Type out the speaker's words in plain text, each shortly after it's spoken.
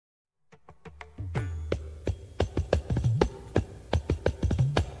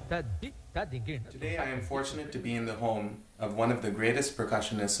Today I am fortunate to be in the home of one of the greatest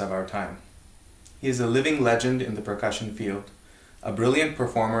percussionists of our time. He is a living legend in the percussion field, a brilliant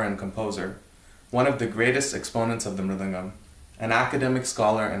performer and composer, one of the greatest exponents of the mridangam, an academic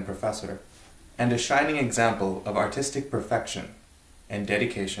scholar and professor, and a shining example of artistic perfection and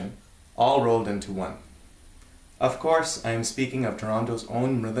dedication, all rolled into one. Of course, I am speaking of Toronto's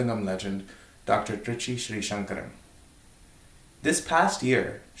own mridangam legend, Dr. Trichy Shri Sankaran. This past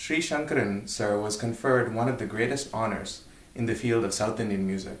year, Shri Sankaran sir was conferred one of the greatest honors in the field of South Indian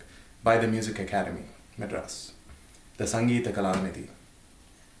music by the Music Academy, Madras, the Sangita Nidhi.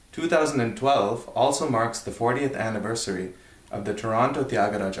 2012 also marks the 40th anniversary of the Toronto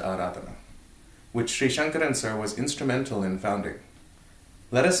Tyagaraja Aradhana, which Shri Sankaran sir was instrumental in founding.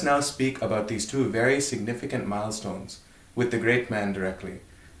 Let us now speak about these two very significant milestones with the great man directly,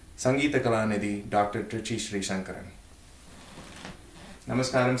 Sangita Kalanidhi, Dr. Trichy Shri Sankaran.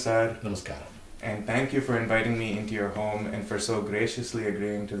 Namaskaram, sir. Namaskaram. And thank you for inviting me into your home and for so graciously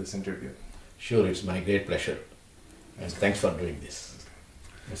agreeing to this interview. Sure, it's my great pleasure. And thanks for doing this.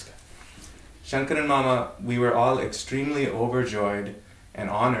 Namaskaram. Sankaran Mama, we were all extremely overjoyed and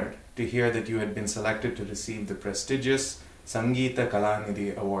honored to hear that you had been selected to receive the prestigious Sangita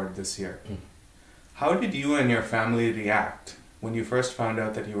Kalanidhi Award this year. How did you and your family react when you first found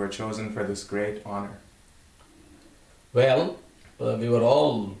out that you were chosen for this great honor? Well, we were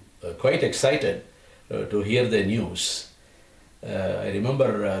all quite excited to hear the news. I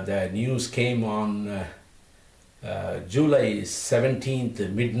remember the news came on July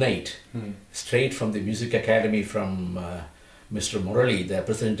 17th midnight, straight from the Music Academy from Mr. Murali, the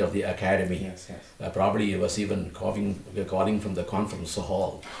president of the academy. Yes, yes. Probably was even calling from the conference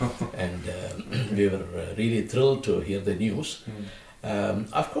hall. And we were really thrilled to hear the news.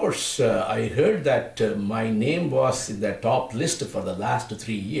 Of course, I heard that my name was in the top list for the last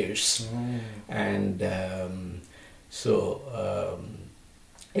 3 years. And so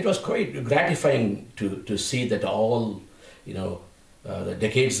it was quite gratifying to see that all, the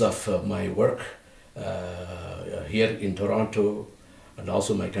decades of my work here in Toronto and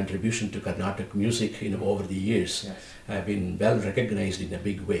also my contribution to Carnatic music over the years have been well recognized in a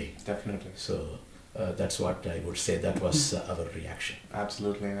big way. Definitely. So that's what I would say. That was our reaction.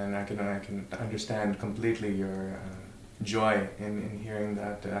 Absolutely, and I can understand completely your joy in hearing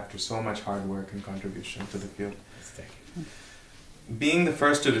that after so much hard work and contribution to the field. Thank you. Being the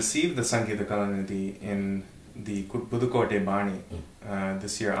first to receive the Sangita Kalanidhi in the Pudukkottai Bani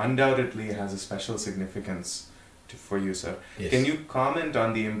this year undoubtedly has a special significance for you, sir. Yes. Can you comment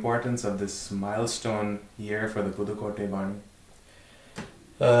on the importance of this milestone year for the Pudukkottai Bani?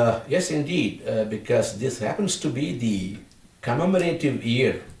 Yes, indeed, because this happens to be the commemorative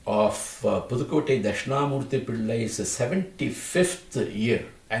year of Pudukkottai Dakshinamurthy Pillai's 75th year,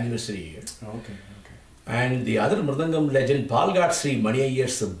 anniversary year. Okay. And the other Mridangam legend, Palghat Sri Mani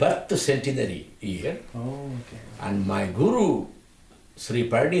Iyer's birth centenary year. And my guru, Sri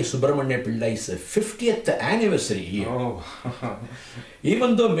Pardi Subramanya Pillai's 50th anniversary year.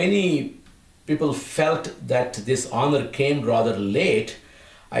 Even though many people felt that this honor came rather late,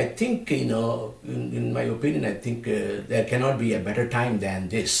 I think, in my opinion, I think there cannot be a better time than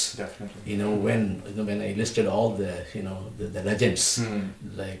this. Definitely. When I listed all the, the legends,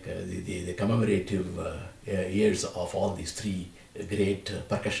 like the commemorative years of all these three great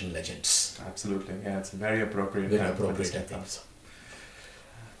percussion legends. Absolutely. Yeah, it's a very appropriate time. Very appropriate, I think so.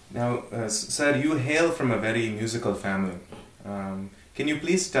 Now, sir, you hail from a very musical family. Can you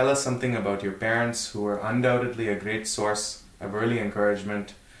please tell us something about your parents, who were undoubtedly a great source of early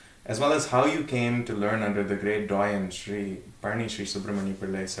encouragement, as well as how you came to learn under the great doyen Shri Parni Shri Subramanya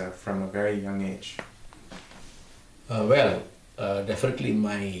Pillai sir from a very young age? Definitely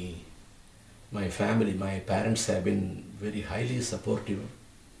my family, my parents have been very highly supportive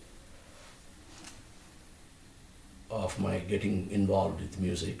of my getting involved with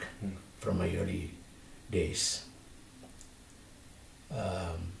music from my early days.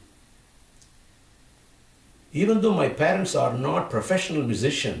 Even though my parents are not professional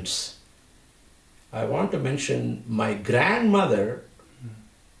musicians, I want to mention my grandmother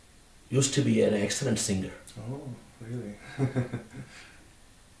used to be an excellent singer. Oh, really?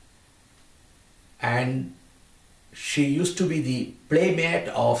 And she used to be the playmate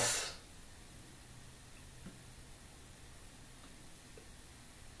of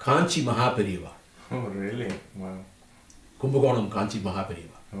Kanchi Mahapariva. Oh, really? Wow. Kumbakonam Kanchi Mahapariva.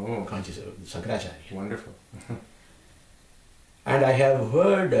 Oh, Kanchi Sankaracharya. Wonderful. And I have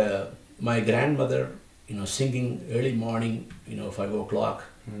heard my grandmother, singing early morning, 5 o'clock,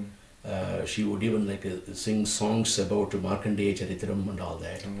 She would even sing songs about Markandeya Charitram and all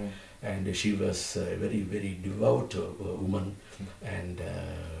that. And she was a very, very devout woman. And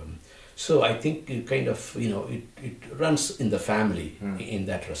so I think it kind of, it runs in the family in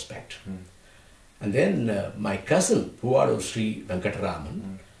that respect. And then my cousin, Puadu Shri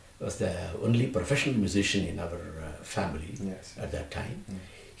Venkataraman, was the only professional musician in our family at that time.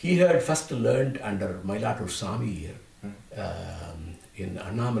 He had first learned under Mailatur Swami in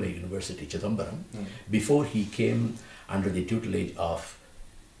Annamalai University, Chidambaram, before he came under the tutelage of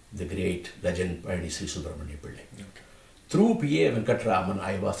the great legend Payani Sri Subramanya Pillai. Through P.A. Venkataraman,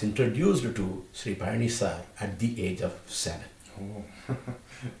 I was introduced to Sri Payani Sir at the age of 7. Oh,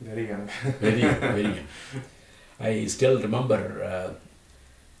 very young. Very young, very young. I still remember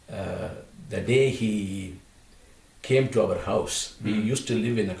the day he came to our house. We used to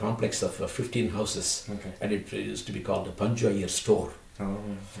live in a complex of 15 houses, and it used to be called the Iyer store.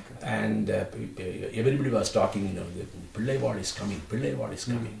 And everybody was talking, the Pillai Ward is coming, Pillai Ward is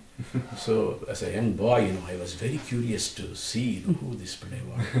coming. So as a young boy, I was very curious to see who this Pillai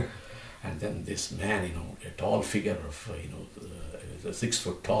Ward. And then this man, a tall figure of, 6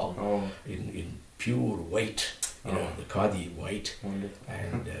 foot tall, in pure white, the khadi white,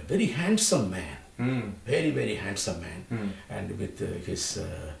 and a very handsome man, very, very handsome man, and with his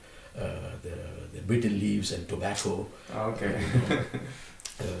the betel leaves and tobacco.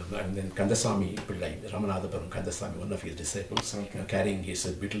 And then Kandasamy Pillai, Ramanathapuram Kandasamy, one of his disciples, carrying his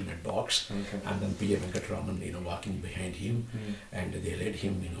betel nut box, and then P.A. Venkataraman, walking behind him, and they led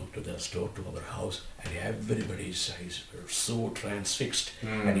him, to the store, to our house, and everybody's eyes were so transfixed,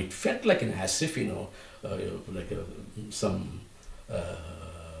 and it felt like as if,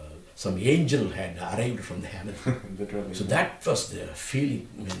 some angel had arrived from the heaven. So that was the feeling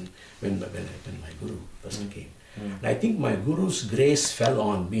when my Guru first came. And I think my Guru's grace fell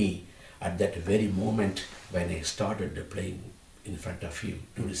on me at that very moment when I started playing in front of him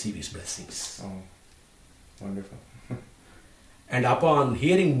to receive his blessings. Oh, wonderful. And upon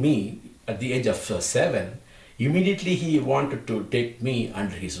hearing me at the age of 7, immediately he wanted to take me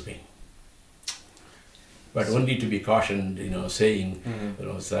under his wing. But only to be cautioned, saying,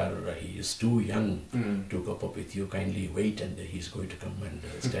 sir, he is too young to cope up with you. Kindly wait, and he's going to come and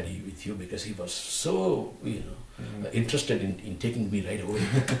study with you, because he was so, interested in taking me right away.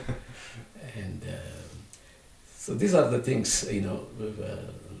 And so these are the things,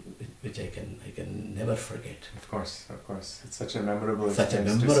 which I can never forget. Of course. It's such a memorable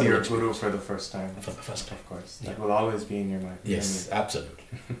experience to see your Guru for the first time. For the first time. Of course. That will always be in your mind. Yes, absolutely.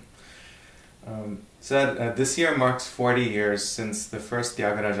 So this year marks 40 years since the first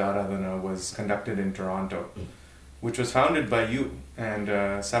Tyagaraja Aradhana was conducted in Toronto, which was founded by you and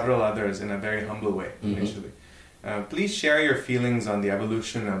several others in a very humble way, initially. Please share your feelings on the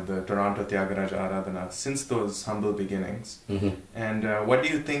evolution of the Toronto Tyagaraja Aradhana since those humble beginnings, and what do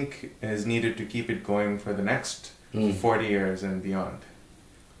you think is needed to keep it going for the next 40 years and beyond?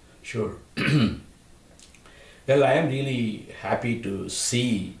 Sure. Well, I am really happy to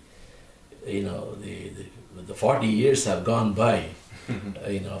see the 40 years have gone by,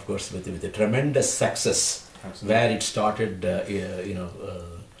 of course, with a tremendous success. Absolutely. Where it started,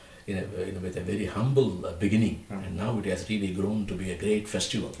 with a very humble beginning, and now it has really grown to be a great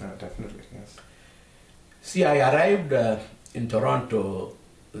festival. Definitely, yes. See, I arrived in Toronto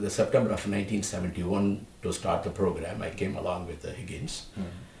in the September of 1971 to start the program. I came along with Higgins,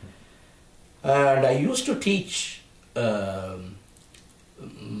 and I used to teach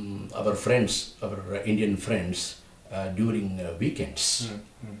our friends, our Indian friends, during weekends.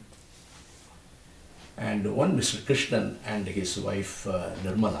 And one Mr. Krishnan and his wife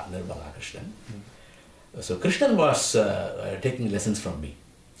Nirmala Krishnan. So Krishnan was taking lessons from me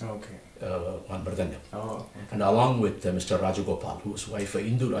on Mridangam. And along with Mr. Rajagopal, whose wife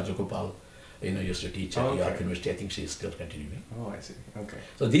Indu Rajagopal used to teach at York University. I think she is still continuing. Oh, I see. Okay.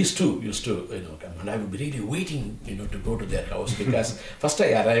 So these two used to, come, and I would be really waiting, to go to their house, because first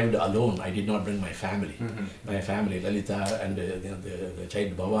I arrived alone. I did not bring my family. My family, Lalita and the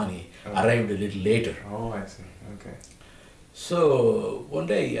child Bhavani, arrived a little later. Oh, I see. Okay. So one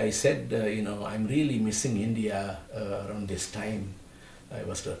day I said, I'm really missing India around this time. I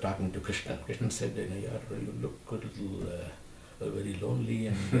was talking to Krishna. Krishna said, you look a little very lonely,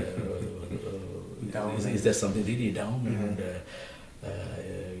 and is there something really down, and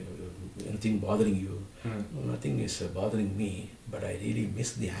anything bothering you? Nothing is bothering me, but I really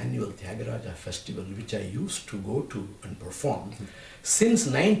miss the annual Tyagaraja festival, which I used to go to and perform since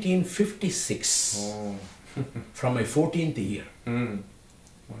 1956, from my 14th year.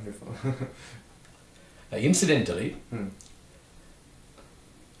 Wonderful. Incidentally,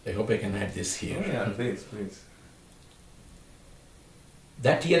 I hope I can add this here. Oh, yeah, please, please.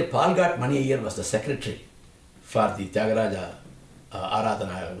 That year, Palghat Mani Iyer was the secretary for the Tyagaraja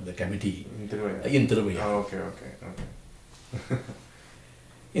Aradhana, the committee in Tiruvaya. Oh, okay.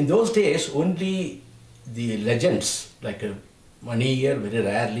 In those days, only the legends like Mani Iyer very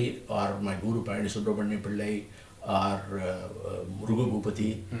rarely, or my Guru Parani Subramanya Pillai, or Muruga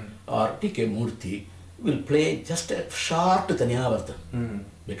Bhupati, or T.K. Murthy will play just a short Tanyavartan.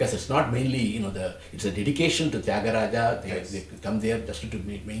 Because it's not mainly, it's a dedication to Tyagaraja. They come there just to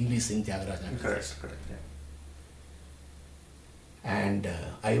mainly sing Tyagaraja. Correct, yeah. And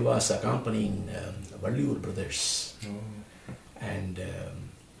I was accompanying Valliyur brothers. And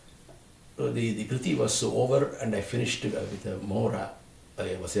the Kriti was over and I finished with a Mora.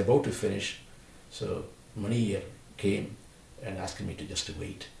 I was about to finish. So Mani Iyer came and asked me to just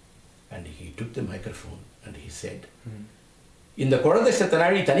wait. And he took the microphone and he said, in the Kodadai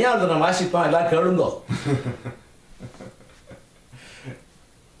Satanari, Taniyardana Masipa, ella kelungo.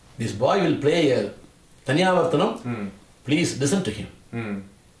 This boy will play a Taniyavartanam. Please listen to him.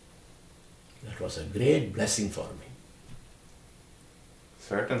 That was a great blessing for me.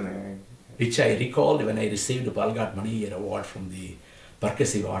 Certainly. Which I recalled when I received the Palghat Mani Iyer Award from the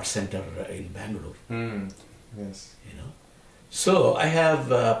Percussive Arts Center in Bangalore. Yes. So I have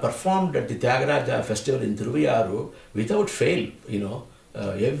performed at the Tyagaraja festival in Thiruvayaru without fail,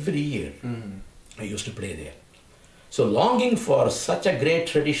 every year. I used to play there. So longing for such a great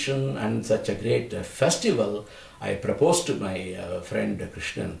tradition and such a great festival, I proposed to my friend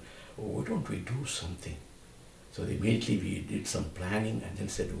Krishnan, why don't we do something? So immediately we did some planning and then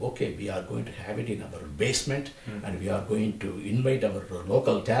said, okay, we are going to have it in our basement and we are going to invite our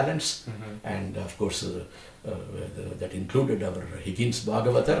local talents and of course that included our Higgins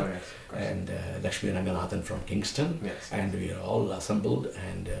Bhagavatar and Lakshmi Ranganathan from Kingston and we are all assembled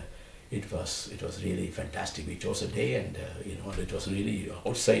and it was really fantastic. We chose a day and it was really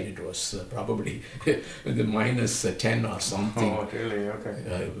outside. It was probably the minus 10 or something. Oh, really? Okay.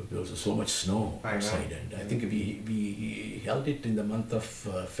 There was so much snow outside, and I think we held it in the month of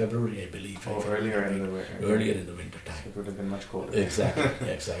February, I believe. Earlier in the winter. Earlier in the winter time. It would have been much colder.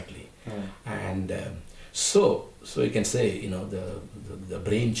 Exactly. And so you can say the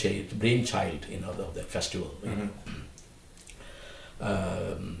brainchild of the festival.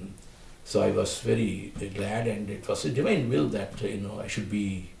 So I was very glad, and it was a divine will that I should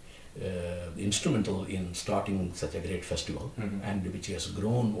be instrumental in starting such a great festival, and which has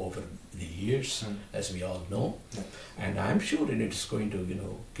grown over the years, as we all know. And I'm sure it's going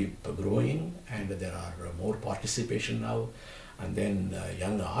to keep growing, and there are more participation now, and then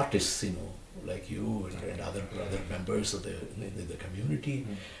young artists like you and other members of the community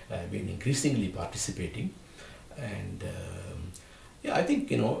have been increasingly participating, and I think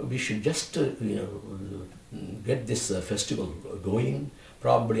we should just get this festival going,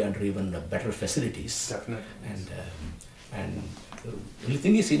 probably under even better facilities. Definitely. And the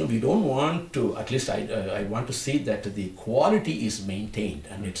thing is, we don't want to. At least I want to see that the quality is maintained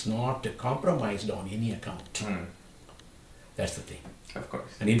and it's not compromised on any account. That's the thing. Of course.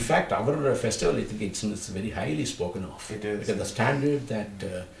 And in fact, our festival, I think it's very highly spoken of. It is. Because the standard that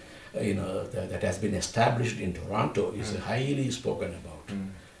that has been established in Toronto is highly spoken about.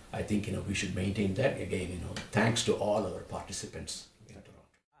 I think we should maintain that again. Thanks to all our participants in Toronto.